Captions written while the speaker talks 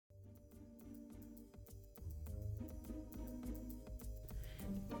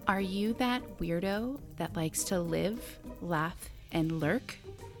Are you that weirdo that likes to live, laugh, and lurk?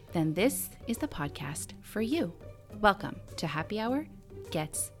 Then this is the podcast for you. Welcome to Happy Hour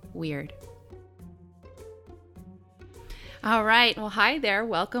Gets Weird. All right. Well, hi there.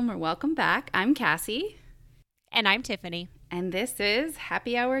 Welcome or welcome back. I'm Cassie. And I'm Tiffany. And this is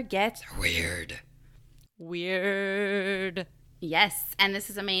Happy Hour Gets Weird. Weird. Yes, and this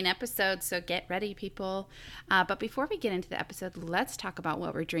is a main episode, so get ready, people. But before we get into the episode, let's talk about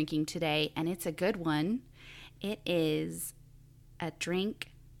what we're drinking today, and it's a good one. It is a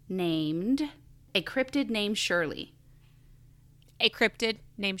drink named A Cryptid Named Shirley. A cryptid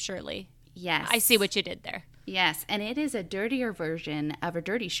named Shirley. Yes. I see what you did there. Yes, and it is a dirtier version of a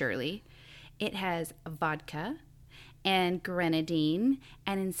Dirty Shirley. It has vodka and grenadine,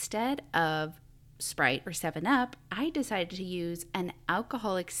 and instead of Sprite or 7-Up, I decided to use an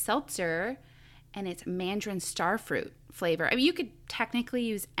alcoholic seltzer, and it's mandarin starfruit flavor. I mean, you could technically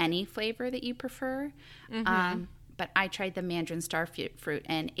use any flavor that you prefer, but I tried the mandarin starfruit,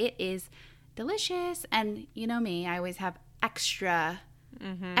 and it is delicious. And you know me, I always have extra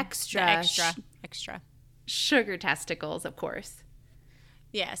sugar testicles, of course.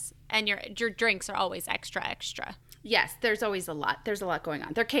 Yes, and your drinks are always extra. Yes, there's always a lot. There's a lot going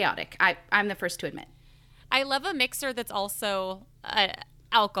on. They're chaotic. I'm the first to admit. I love a mixer that's also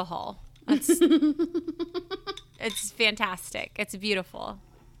alcohol. It's fantastic. It's beautiful.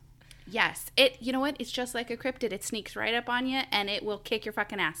 Yes. You know what? It's just like a cryptid. It sneaks right up on you, and it will kick your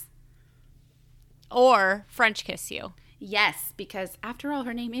fucking ass. Or French kiss you. Yes, because after all,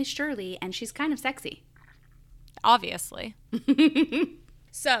 her name is Shirley, and she's kind of sexy. Obviously.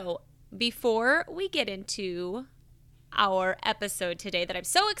 So, before we get into our episode today that I'm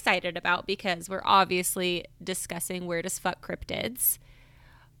so excited about because we're obviously discussing weird as fuck cryptids,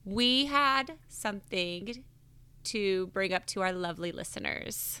 we had something to bring up to our lovely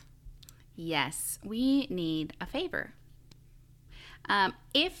listeners. Yes, we need a favor.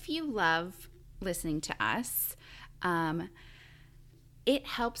 If you love listening to us, it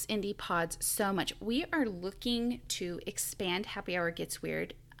helps Indie Pods so much. We are looking to expand Happy Hour Gets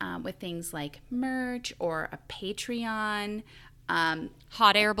Weird with things like merch or a Patreon.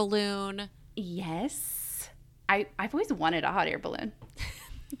 Hot air balloon. Yes. I've always wanted a hot air balloon.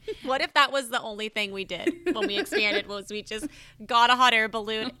 What if that was the only thing we did when we expanded, was we just got a hot air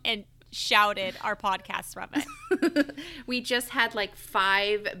balloon and shouted our podcast from it? We just had like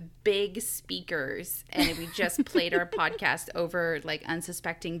 5 big speakers and we just played our podcast over like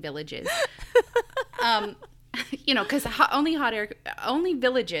unsuspecting villages. You know, because only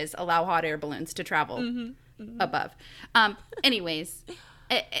villages allow hot air balloons to travel above. Anyways,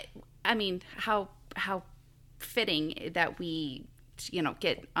 I mean, how fitting that we, you know,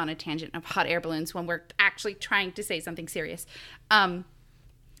 get on a tangent of hot air balloons when we're actually trying to say something serious.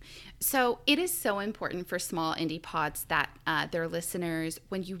 So it is so important for small indie pods that their listeners,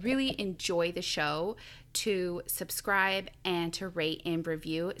 when you really enjoy the show, to subscribe and to rate and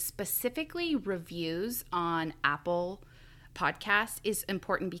review. Specifically, reviews on Apple Podcasts is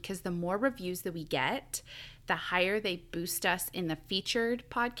important because the more reviews that we get, the higher they boost us in the featured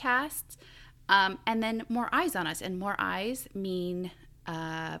podcasts, and then more eyes on us. And more eyes mean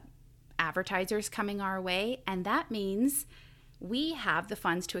advertisers coming our way, and that means we have the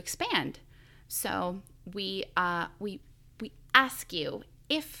funds to expand. So we ask you,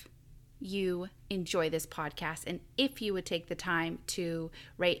 if you enjoy this podcast and if you would take the time to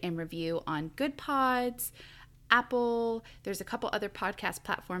rate and review on Good Pods, Apple, there's a couple other podcast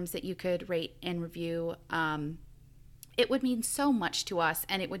platforms that you could rate and review. It would mean so much to us,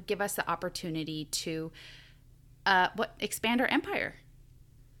 and it would give us the opportunity to expand our empire.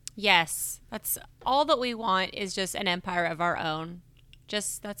 Yes, that's all that we want, is just an empire of our own.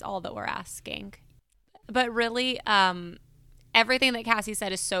 That's all that we're asking. But really, everything that Cassie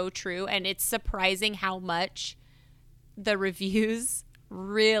said is so true, and it's surprising how much the reviews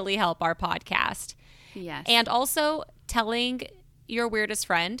really help our podcast. Yes. And also, telling your weirdest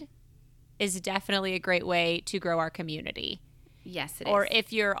friend is definitely a great way to grow our community. Yes, it Or is.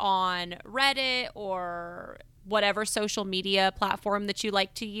 if you're on Reddit or whatever social media platform that you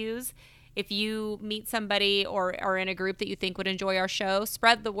like to use, if you meet somebody or are in a group that you think would enjoy our show,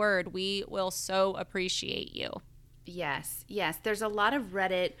 spread the word. We will so appreciate you. Yes. There's a lot of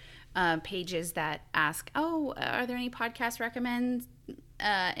Reddit pages that ask, are there any podcast recommends?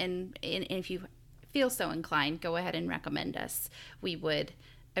 And if you feel so inclined, go ahead and recommend us. We would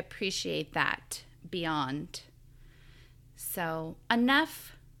appreciate that beyond. So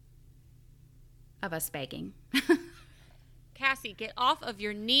enough of us begging. Cassie, get off of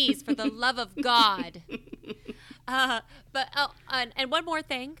your knees for the love of God. And one more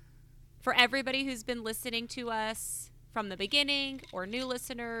thing. For everybody who's been listening to us from the beginning or new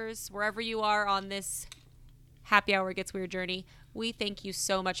listeners, wherever you are on this Happy Hour Gets Weird journey, we thank you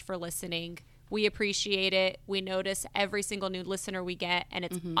so much for listening. We appreciate it. We notice every single new listener we get, and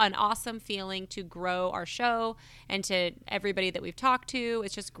it's an awesome feeling to grow our show and to everybody that we've talked to.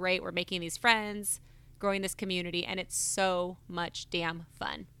 It's just great. We're making these friends, growing this community, and it's so much damn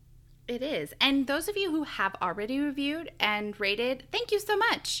fun. It is. And those of you who have already reviewed and rated, thank you so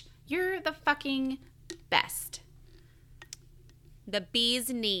much. You're the fucking best. The bee's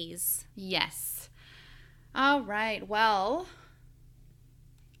knees. Yes. All right. Well,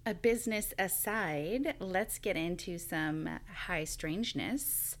 a business aside, let's get into some high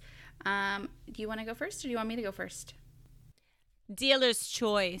strangeness. Do you want to go first or do you want me to go first? Dealer's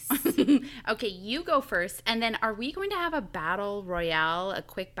choice. Okay, you go first. And then are we going to have a battle royale, a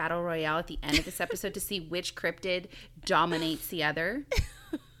quick battle royale at the end of this episode to see which cryptid dominates the other?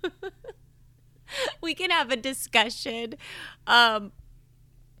 We can have a discussion. My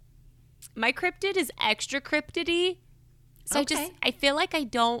cryptid is extra cryptidy. So Okay. I feel like I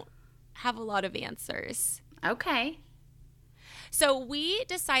don't have a lot of answers. Okay. So we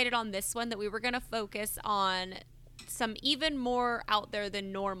decided on this one that we were going to focus on some even more out there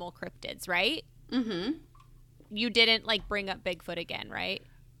than normal cryptids, right? Mm-hmm. You didn't like bring up Bigfoot again, right?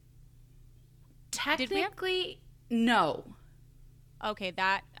 Technically, no. Okay,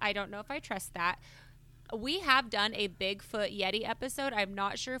 that I don't know if I trust that. We have done a Bigfoot Yeti episode. I'm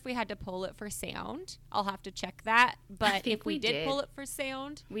not sure if we had to pull it for sound. I'll have to check that. But think if we we did did. pull it for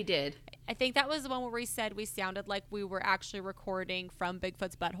sound, We did. I think that was the one where we said we sounded like we were actually recording from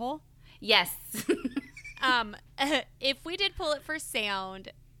Bigfoot's butthole. Yes. If we did pull it for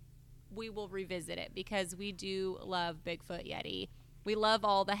sound, we will revisit it because we do love Bigfoot Yeti. We love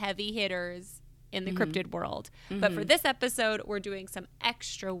all the heavy hitters in the cryptid world. But for this episode, we're doing some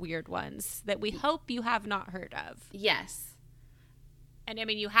extra weird ones that we hope you have not heard of. Yes. And I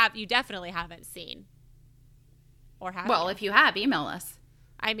mean, you definitely haven't seen. Or have Well, you? if you have, email us.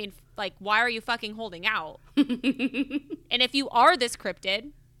 I mean, like, why are you fucking holding out? And if you are this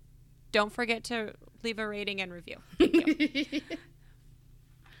cryptid, don't forget to leave a rating and review. Thank you.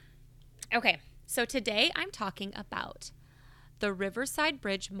 Okay, so today I'm talking about the Riverside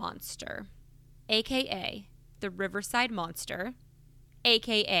Bridge Monster, a.k.a. the Riverside Monster,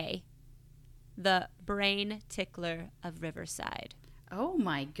 a.k.a. the Brain Tickler of Riverside. Oh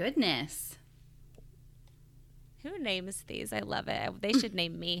my goodness. Who names these? I love it. They should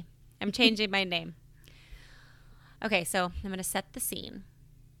name me. I'm changing my name. Okay, so I'm going to set the scene.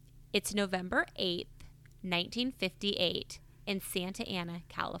 It's November 8th, 1958 in Santa Ana,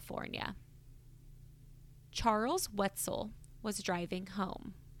 California. Charles Wetzel was driving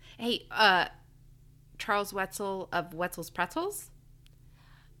home. Hey, Charles Wetzel of Wetzel's Pretzels?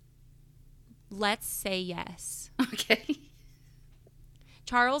 Let's say yes. Okay.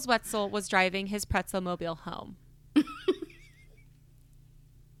 Charles Wetzel was driving his pretzel-mobile home.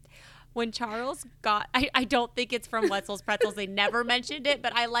 When Charles got... I don't think it's from Wetzel's Pretzels. They never mentioned it,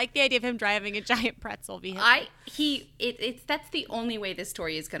 but I like the idea of him driving a giant pretzel vehicle. That's the only way this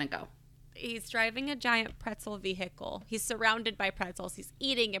story is going to go. He's driving a giant pretzel vehicle. He's surrounded by pretzels. He's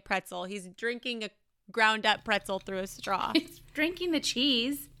eating a pretzel. He's drinking a ground up pretzel through a straw. It's drinking the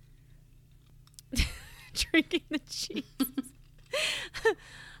cheese. Drinking the cheese.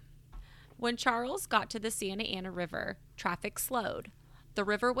 When Charles got to the Santa Ana River, traffic slowed. The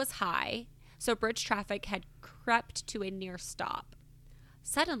river was high, so bridge traffic had crept to a near stop.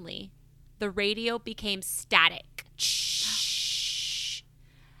 Suddenly, the radio became static. Shh.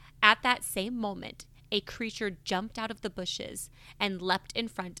 At that same moment, a creature jumped out of the bushes and leapt in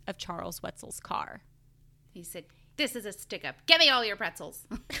front of Charles Wetzel's car. He said, "This is a stick-up. Give me all your pretzels.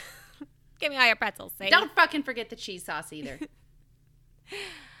 Give me all your pretzels, Sadie. Don't fucking forget the cheese sauce either."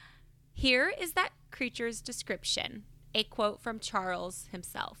 Here is that creature's description, a quote from Charles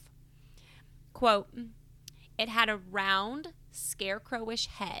himself. Quote, "It had a round, scarecrowish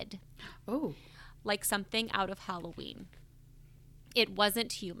head, Oh. like something out of Halloween. It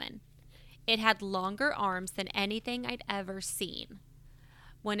wasn't human. It had longer arms than anything I'd ever seen.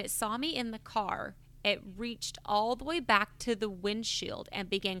 When it saw me in the car, it reached all the way back to the windshield and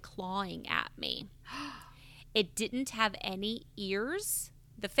began clawing at me. It didn't have any ears.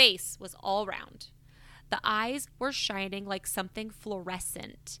 The face was all round. The eyes were shining like something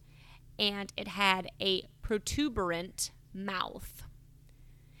fluorescent, and it had a protuberant mouth."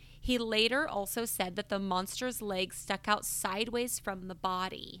 He later also said that the monster's legs stuck out sideways from the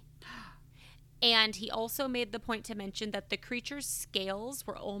body. And he also made the point to mention that the creature's scales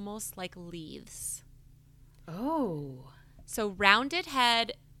were almost like leaves. Oh. So rounded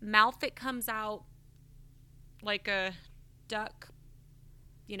head, mouth that comes out like a duck,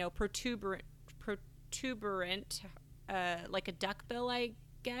 protuberant, like a duck bill, I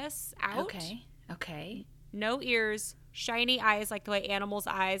guess, out. Okay. No ears, shiny eyes, like the way animals'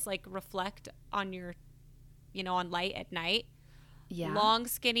 eyes like reflect on your, on light at night. Yeah. Long,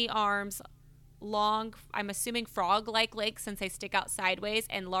 skinny arms, long, I'm assuming frog-like legs since they stick out sideways,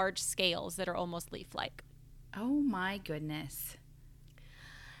 and large scales that are almost leaf-like. Oh my goodness.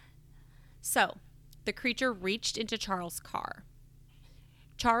 So, the creature reached into Charles' car.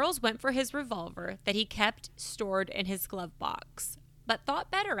 Charles went for his revolver that he kept stored in his glove box, but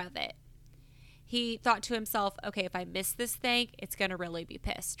thought better of it. He thought to himself, okay, if I miss this thing, it's going to really be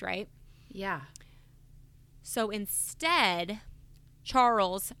pissed, right? Yeah. So instead,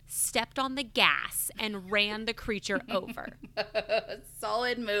 Charles stepped on the gas and ran the creature over.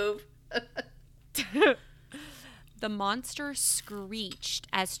 Solid move. The monster screeched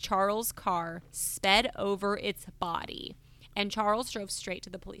as Charles' car sped over its body, and Charles drove straight to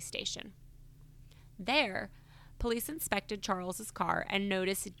the police station. There, police inspected Charles's car and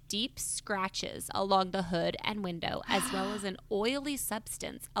noticed deep scratches along the hood and window, as well as an oily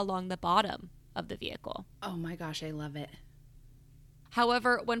substance along the bottom of the vehicle. Oh my gosh, I love it.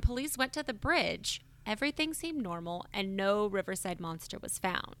 However, when police went to the bridge, everything seemed normal and no Riverside monster was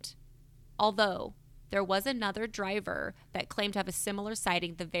found. Although, there was another driver that claimed to have a similar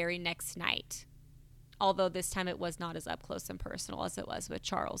sighting the very next night. Although this time it was not as up close and personal as it was with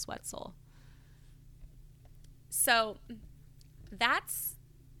Charles Wetzel. So, that's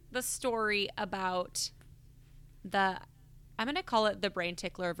the story about I'm going to call it the Brain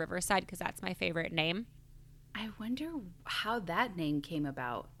Tickler of Riverside because that's my favorite name. I wonder how that name came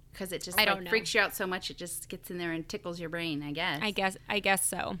about. Because it just freaks you out so much, it just gets in there and tickles your brain, I guess. I guess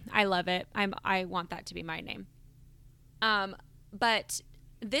so. I love it. I want that to be my name. But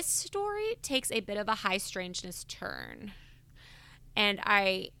this story takes a bit of a high strangeness turn. And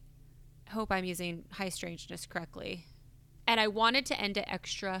I hope I'm using high strangeness correctly. And I wanted to end it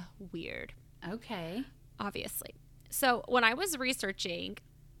extra weird. Okay. Obviously. So when I was researching,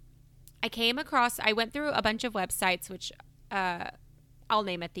 I went through a bunch of websites, which I'll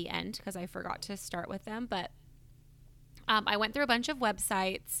name at the end because I forgot to start with them. But I went through a bunch of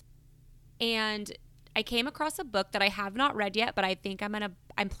websites and I came across a book that I have not read yet, but I think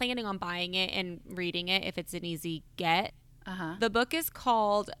I'm planning on buying it and reading it if it's an easy get. Uh-huh. The book is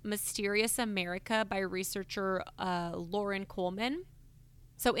called Mysterious America by researcher Lauren Coleman.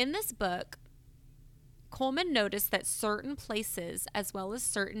 So in this book, Coleman noticed that certain places, as well as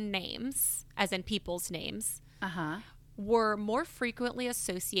certain names, as in people's names, were more frequently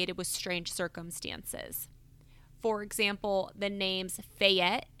associated with strange circumstances. For example, the names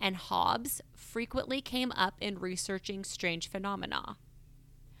Fayette and Hobbs frequently came up in researching strange phenomena.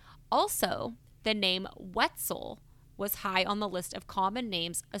 Also, the name Wetzel was high on the list of common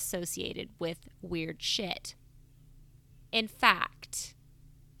names associated with weird shit. In fact,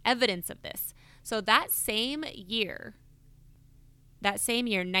 evidence of this. So that same year,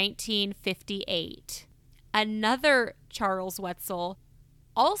 1958, another Charles Wetzel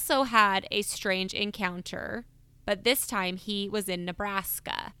also had a strange encounter, but this time he was in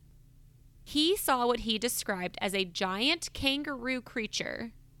Nebraska. He saw what he described as a giant kangaroo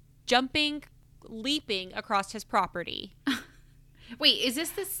creature leaping across his property. Wait, is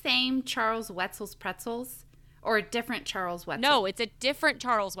this the same Charles Wetzel's Pretzels or a different Charles Wetzel? No, it's a different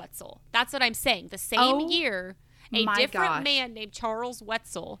Charles Wetzel. That's what I'm saying. The same year, a different man named Charles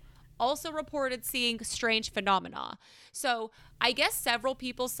Wetzel also reported seeing strange phenomena. So I guess several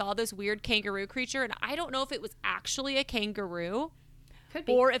people saw this weird kangaroo creature, and I don't know if it was actually a kangaroo. Could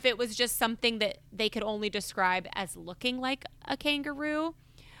be. Or if it was just something that they could only describe as looking like a kangaroo.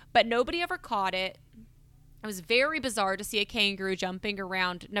 But nobody ever caught it. It was very bizarre to see a kangaroo jumping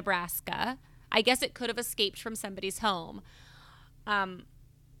around Nebraska. I guess it could have escaped from somebody's home.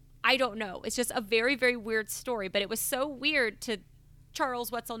 I don't know. It's just a very, very weird story. But it was so weird to Charles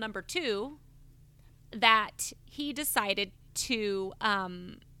Wetzel number 2 that he decided to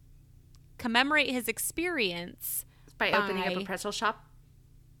commemorate his experience by opening up a pretzel shop?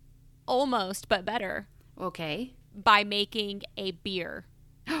 Almost, but better. Okay. By making a beer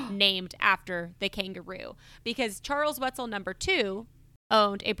named after the kangaroo. Because Charles Wetzel number 2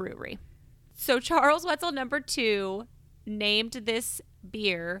 owned a brewery. So Charles Wetzel number 2 named this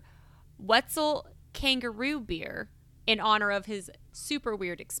beer Wetzel Kangaroo Beer in honor of his super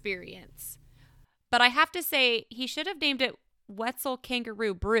weird experience. But I have to say, he should have named it Wetzel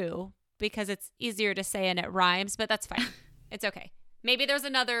Kangaroo Brew because it's easier to say and it rhymes, but that's fine. It's okay. Maybe there's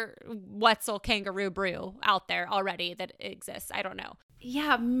another Wetzel kangaroo brew out there already that exists. I don't know.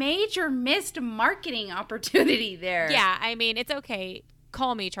 Yeah, major missed marketing opportunity there. Yeah, I mean, it's okay.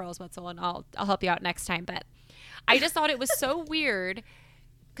 Call me Charles Wetzel and I'll help you out next time. But I just thought it was so weird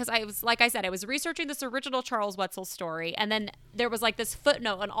because I was, like I said, I was researching this original Charles Wetzel story. And then there was like this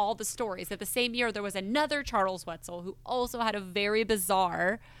footnote on all the stories that the same year there was another Charles Wetzel who also had a very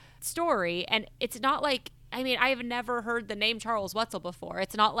bizarre story. And it's not like, I mean, I have never heard the name Charles Wetzel before.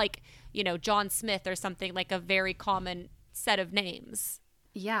 It's not like, you know, John Smith or something, like a very common set of names.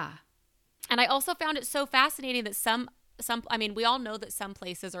 Yeah. And I also found it so fascinating that some I mean, we all know that some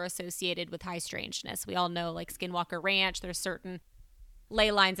places are associated with high strangeness. We all know, like Skinwalker Ranch, there's certain ley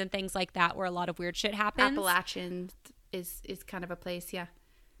lines and things like that where a lot of weird shit happens. Appalachian is kind of a place, yeah.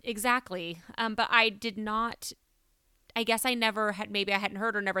 Exactly. But I did not, I guess I never had, maybe I hadn't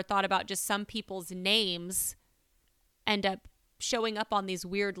heard or never thought about just some people's names end up showing up on these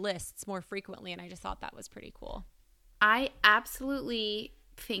weird lists more frequently. And I just thought that was pretty cool. I absolutely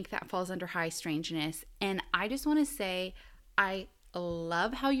think that falls under high strangeness. And I just want to say, I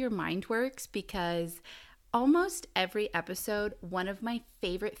love how your mind works, because almost every episode, one of my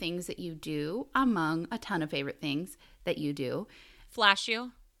favorite things that you do, among a ton of favorite things that you do, flash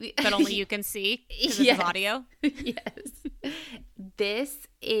you, but only you can see because yes. it's audio. Yes. This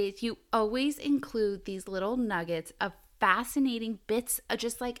is, you always include these little nuggets of fascinating bits, of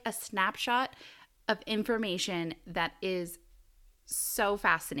just like a snapshot of information that is so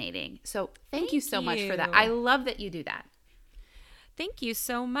fascinating. So thank you so much for that. I love that you do that. Thank you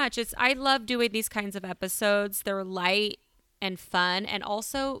so much. I love doing these kinds of episodes. They're light and fun. And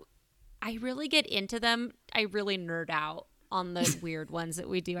also, I really get into them. I really nerd out on the weird ones that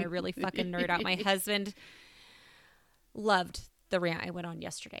we do. I really fucking nerd out. My husband loved the rant I went on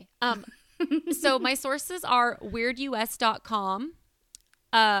yesterday. So my sources are weirdus.com,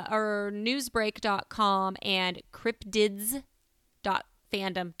 or newsbreak.com, and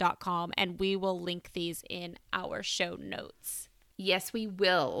cryptids.fandom.com, and we will link these in our show notes. Yes, we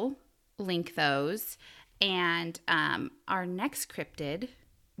will link those. And our next cryptid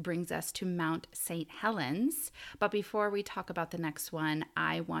brings us to Mount St. Helens. But before we talk about the next one,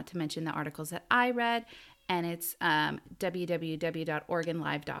 I want to mention the articles that I read. And it's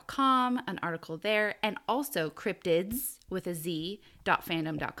www.oregonlive.com, an article there, and also cryptids with a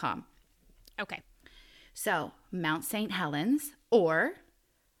z.fandom.com. Okay. So, Mount St. Helens, or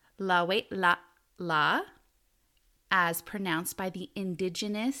La, as pronounced by the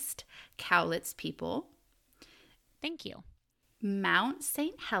indigenous Cowlitz people. Thank you. Mount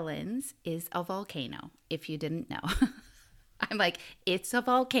St. Helens is a volcano, if you didn't know. I'm like, it's a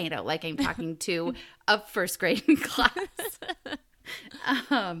volcano, like I'm talking to a first grade class.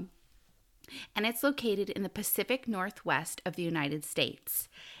 And it's located in the Pacific Northwest of the United States.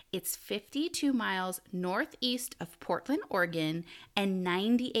 It's 52 miles northeast of Portland, Oregon, and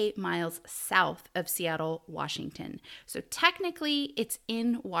 98 miles south of Seattle, Washington. So technically it's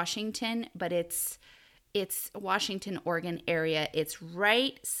in Washington, but it's Washington, Oregon area. It's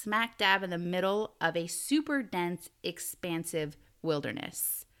right smack dab in the middle of a super dense, expansive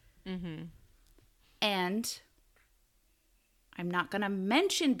wilderness. Mm-hmm. And I'm not going to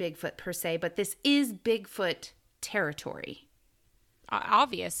mention Bigfoot per se, but this is Bigfoot territory.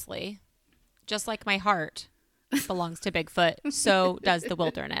 Obviously, just like my heart belongs to Bigfoot, so does the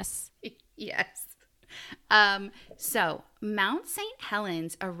wilderness. Yes. So Mount St.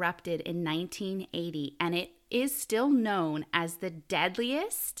 Helens erupted in 1980, and it is still known as the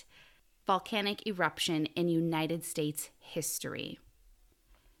deadliest volcanic eruption in United States history.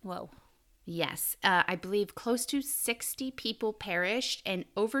 Whoa. Yes. I believe close to 60 people perished and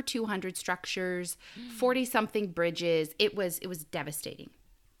over 200 structures, 40-something bridges. It was devastating.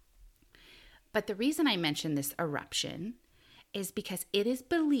 But the reason I mention this eruption is because it is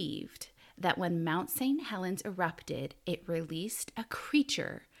believed that when Mount St. Helens erupted, it released a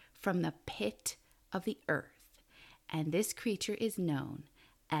creature from the pit of the earth. And this creature is known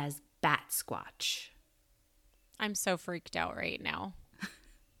as Bat Squatch. I'm so freaked out right now.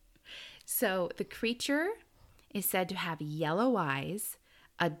 So the creature is said to have yellow eyes,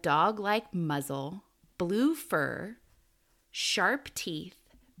 a dog-like muzzle, blue fur, sharp teeth,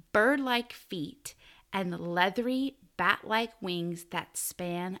 bird-like feet, and leathery bat-like wings that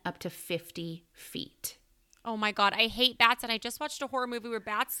span up to 50 feet. Oh my God, I hate bats. And I just watched a horror movie where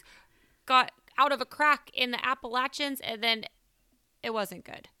bats got out of a crack in the Appalachians, and then it wasn't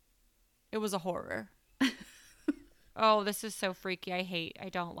good. It was a horror. Oh, this is so freaky. I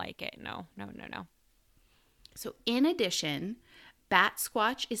don't like it. No. So in addition, Bat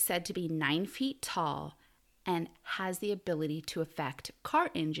Squatch is said to be 9 feet tall and has the ability to affect car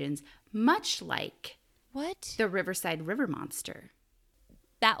engines, much like What? the Riverside River Monster.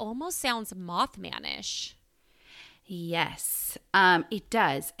 That almost sounds Mothman-ish. Yes, it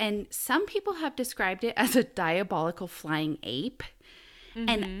does. And some people have described it as a diabolical flying ape.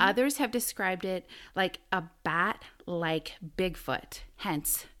 And others have described it like a bat like Bigfoot,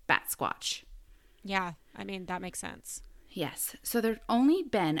 hence Bat Squatch. Yeah, I mean, that makes sense. Yes. So there's only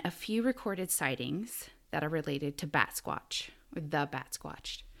been a few recorded sightings that are related to Bat Squatch, or the Bat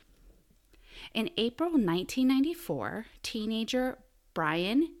Squatch. In April 1994, teenager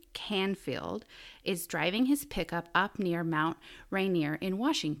Brian Canfield is driving his pickup up near Mount Rainier in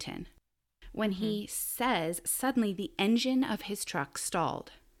Washington when he says suddenly the engine of his truck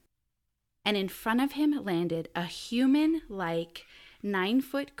stalled. And in front of him landed a human-like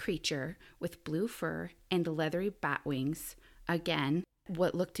 9-foot creature with blue fur and leathery bat wings. Again,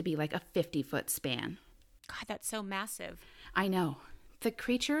 what looked to be like a 50-foot span. God, that's so massive. I know. The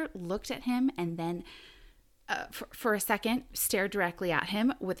creature looked at him and then, for a second, stared directly at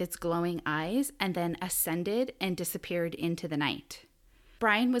him with its glowing eyes and then ascended and disappeared into the night.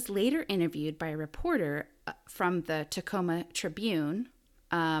 Brian was later interviewed by a reporter from the Tacoma Tribune,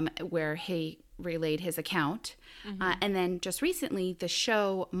 where he relayed his account. And then just recently, the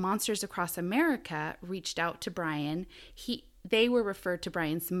show Monsters Across America reached out to Brian. They were referred to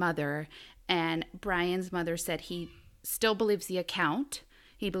Brian's mother, and Brian's mother said he still believes the account.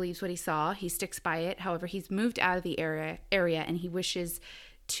 He believes what he saw. He sticks by it. However, he's moved out of the area and he wishes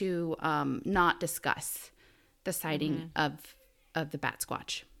to not discuss the sighting of the Bat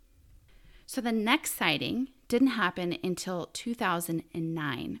Squatch. So the next sighting didn't happen until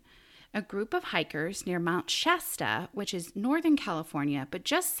 2009. A group of hikers near Mount Shasta, which is Northern California, but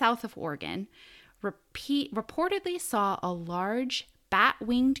just south of Oregon, reportedly saw a large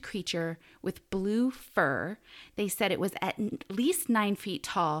bat-winged creature with blue fur. They said it was at least 9 feet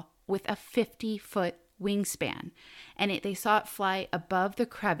tall with a 50-foot wingspan. And they saw it fly above the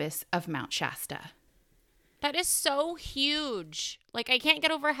crevice of Mount Shasta. That is so huge. Like, I can't get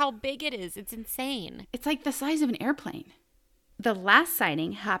over how big it is. It's insane. It's like the size of an airplane. The last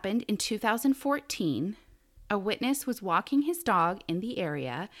sighting happened in 2014. A witness was walking his dog in the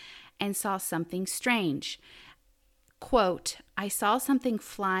area and saw something strange. Quote, I saw something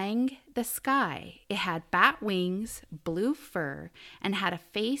flying the sky. It had bat wings, blue fur, and had a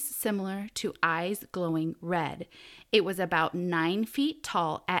face similar to eyes glowing red. It was about 9 feet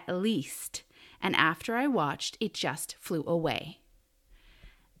tall at least. And after I watched, it just flew away.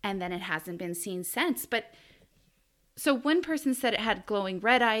 And then it hasn't been seen since. But so one person said it had glowing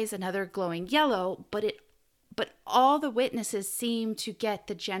red eyes, another glowing yellow, but all the witnesses seem to get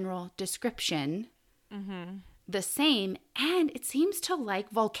the general description the same, and it seems to like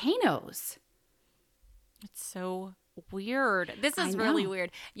volcanoes. It's so weird. This is really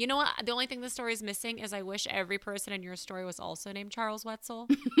weird. You know what? The only thing this story is missing is I wish every person in your story was also named Charles Wetzel.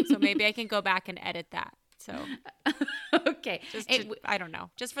 So maybe I can go back and edit that. So okay, I don't know,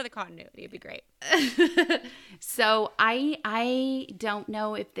 just for the continuity, it'd be great. So I don't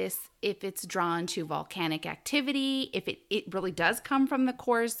know if it's drawn to volcanic activity, if it really does come from the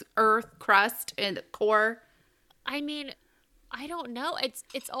core's earth crust and the core. I mean, I don't know.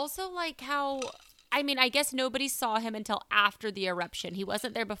 It's also like how, I mean, I guess nobody saw him until after the eruption. He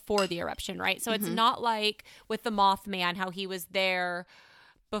wasn't there before the eruption, right? So it's not like with the Mothman, how he was there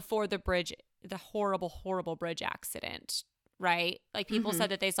before the horrible, horrible bridge accident, right? Like people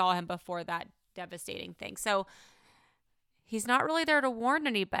said that they saw him before that devastating thing. So he's not really there to warn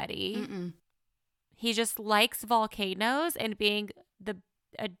anybody. He just likes volcanoes and being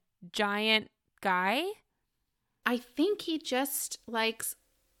a giant guy. I think he just likes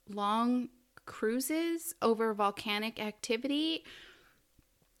long cruises over volcanic activity.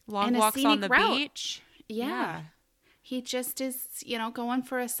 Long walks on the beach. Yeah. He just is, going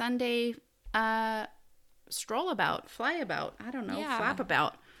for a Sunday stroll about, fly about, I don't know, flap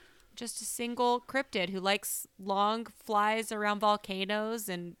about. Just a single cryptid who likes long flies around volcanoes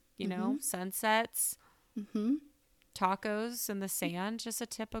and, sunsets, tacos in the sand. Just a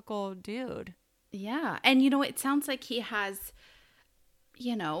typical dude. Yeah. And, it sounds like he has,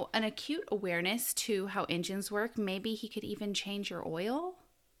 an acute awareness to how engines work. Maybe he could even change your oil.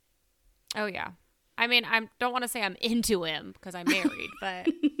 Oh, yeah. I mean, I don't want to say I'm into him because I'm married, but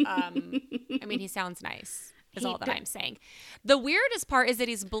I mean, he sounds nice is all that I'm saying. The weirdest part is that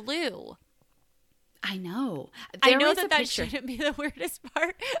he's blue. I know. I know that shouldn't be the weirdest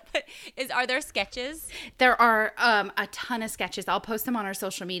part, but are there sketches? There are a ton of sketches. I'll post them on our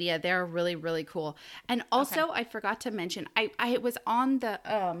social media. They're really, really cool. And also, I forgot to mention, I was on the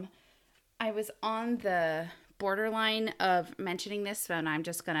I was on the borderline of mentioning this, and I'm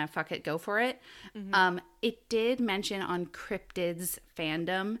just gonna fuck it, go for it. It did mention on Cryptids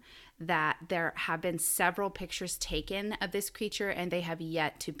fandom that there have been several pictures taken of this creature and they have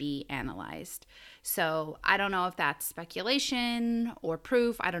yet to be analyzed. So I don't know if that's speculation or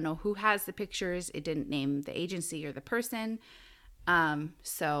proof. I don't know who has the pictures. It didn't name the agency or the person.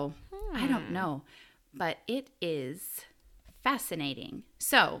 So I don't know, but it is fascinating.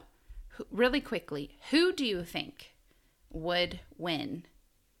 So really quickly, who do you think would win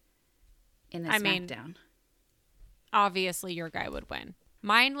in this SmackDown? Obviously, your guy would win.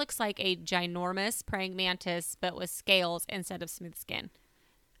 Mine looks like a ginormous praying mantis, but with scales instead of smooth skin.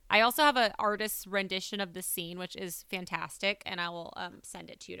 I also have an artist's rendition of the scene, which is fantastic, and I will send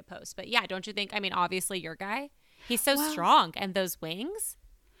it to you to post. But yeah, don't you think? I mean, obviously, your guy, he's so strong, and those wings.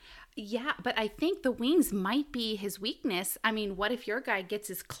 Yeah, but I think the wings might be his weakness. I mean, what if your guy gets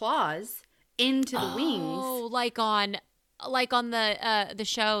his claws into the wings? Oh, like on the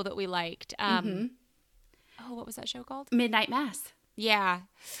show that we liked. Oh, what was that show called? Midnight Mass. Yeah.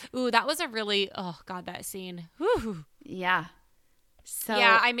 Ooh, that was a really, oh God, that scene. Whew. Yeah. So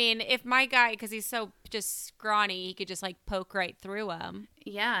yeah, I mean, if my guy, because he's so just scrawny, he could just like poke right through him.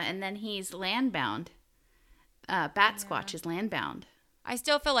 Yeah, and then he's landbound. Bat Squatch is landbound. I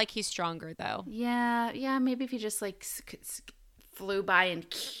still feel like he's stronger though. Yeah. Maybe if he just like flew by and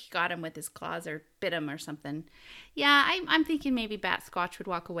got him with his claws or bit him or something. Yeah, I'm thinking maybe Bat Squatch would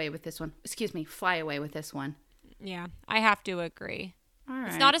walk away with this one. Fly away with this one. Yeah, I have to agree. All right.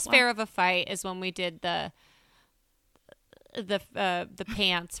 It's not as fair of a fight as when we did the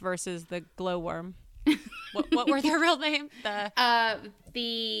pants versus the glowworm. what were their real name?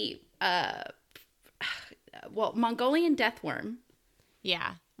 Mongolian deathworm.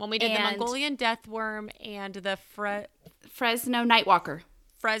 Yeah, when we did the Mongolian deathworm and the Fresno Nightwalker.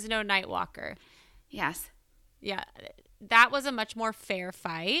 Fresno Nightwalker. Yes. Yeah, that was a much more fair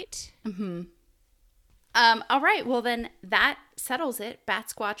fight. Mm-hmm. All right. Well, then that settles it.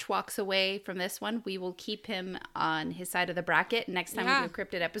 Bat Squatch walks away from this one. We will keep him on his side of the bracket. Next time we do a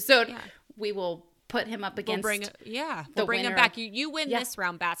cryptid episode, we will put him up against. We'll bring him back. You win this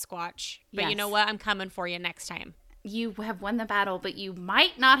round, Bat Squatch. But you know what? I'm coming for you next time. You have won the battle, but you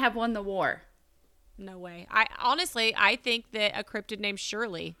might not have won the war. No way. I think that a cryptid named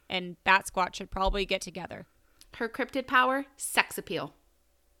Shirley and Bat Squatch should probably get together. Her cryptid power, sex appeal.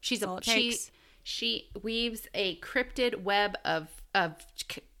 She weaves a cryptid web of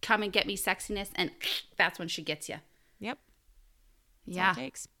come and get me sexiness, and that's when she gets you. Yep. That's all it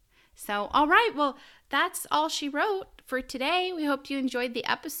takes. So, all right. Well, that's all she wrote for today. We hope you enjoyed the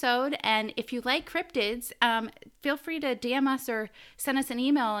episode. And if you like cryptids, feel free to DM us or send us an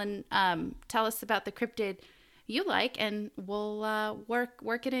email and tell us about the cryptid you like, and we'll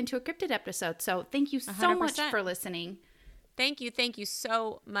work it into a cryptid episode. So thank you so 100%. Much for listening. Thank you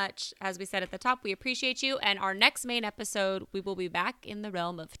so much. As we said at the top, we appreciate you. And our next main episode, we will be back in the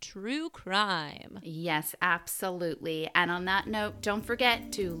realm of true crime. Yes, absolutely. And on that note, don't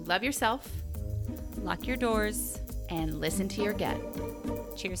forget to love yourself, lock your doors, and listen to your gut.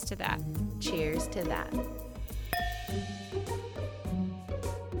 Cheers to that. Cheers to that.